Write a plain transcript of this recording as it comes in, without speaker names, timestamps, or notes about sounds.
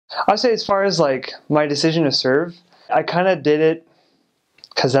I'd say as far as like my decision to serve, I kind of did it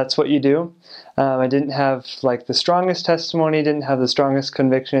because that's what you do. I didn't have like the strongest testimony, didn't have the strongest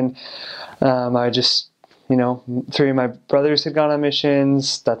conviction. I just, three of my brothers had gone on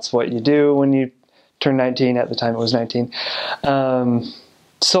missions. That's what you do when you turn 19. At the time it was 19.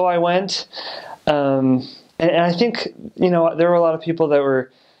 So I went, and I think, there were a lot of people that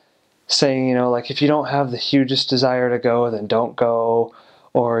were saying, like, if you don't have the hugest desire to go, then don't go.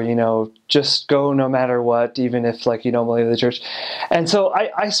 Or, just go no matter what, even if, like, you don't believe the church. And so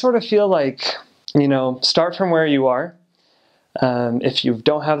I sort of feel like, start from where you are. If you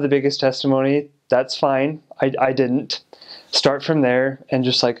don't have the biggest testimony, that's fine. I didn't. Start from there and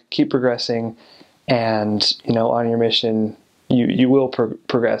just, like, keep progressing. And, on your mission, you will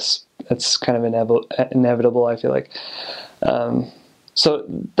progress. That's kind of inevitable, I feel like. So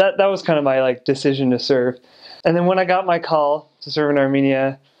that was kind of my, like, decision to serve. And then when I got my call to serve in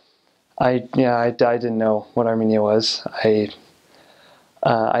Armenia, I didn't know what Armenia was. I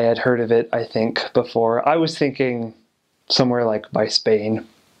had heard of it, I think, before. I was thinking somewhere like by Spain,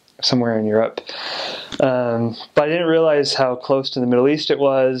 somewhere in Europe. But I didn't realize how close to the Middle East it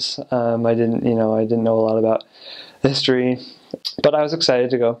was. I didn't know a lot about history. But I was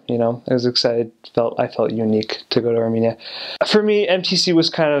excited to go, I was excited. I felt unique to go to Armenia. For me, MTC was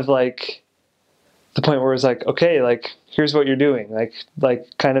kind of like the point where it was like, okay, like, here's what you're doing. Like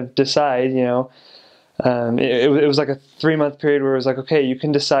kind of decide, it was like a 3-month period where it was like, okay, you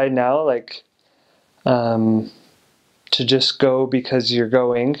can decide now, like, to just go because you're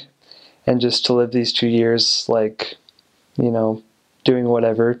going and just to live these 2 years, like, doing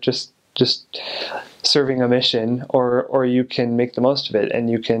whatever, just serving a mission, or you can make the most of it and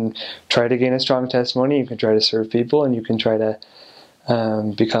you can try to gain a strong testimony, you can try to serve people, and you can try to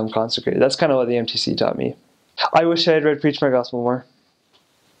become consecrated. That's kind of what the MTC taught me. I wish I had read Preach My Gospel more.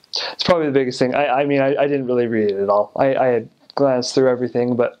 It's probably the biggest thing. I mean, I didn't really read it at all. I had glanced through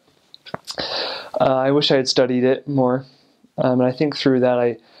everything, but I wish I had studied it more. And I think through that,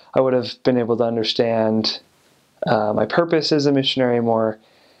 I would have been able to understand my purpose as a missionary more,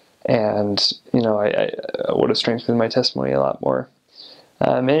 and I would have strengthened my testimony a lot more.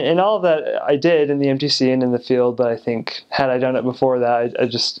 And all of that I did in the MTC and in the field, but I think had I done it before that,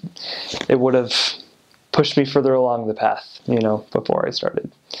 it would have pushed me further along the path, before I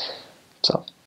started. So.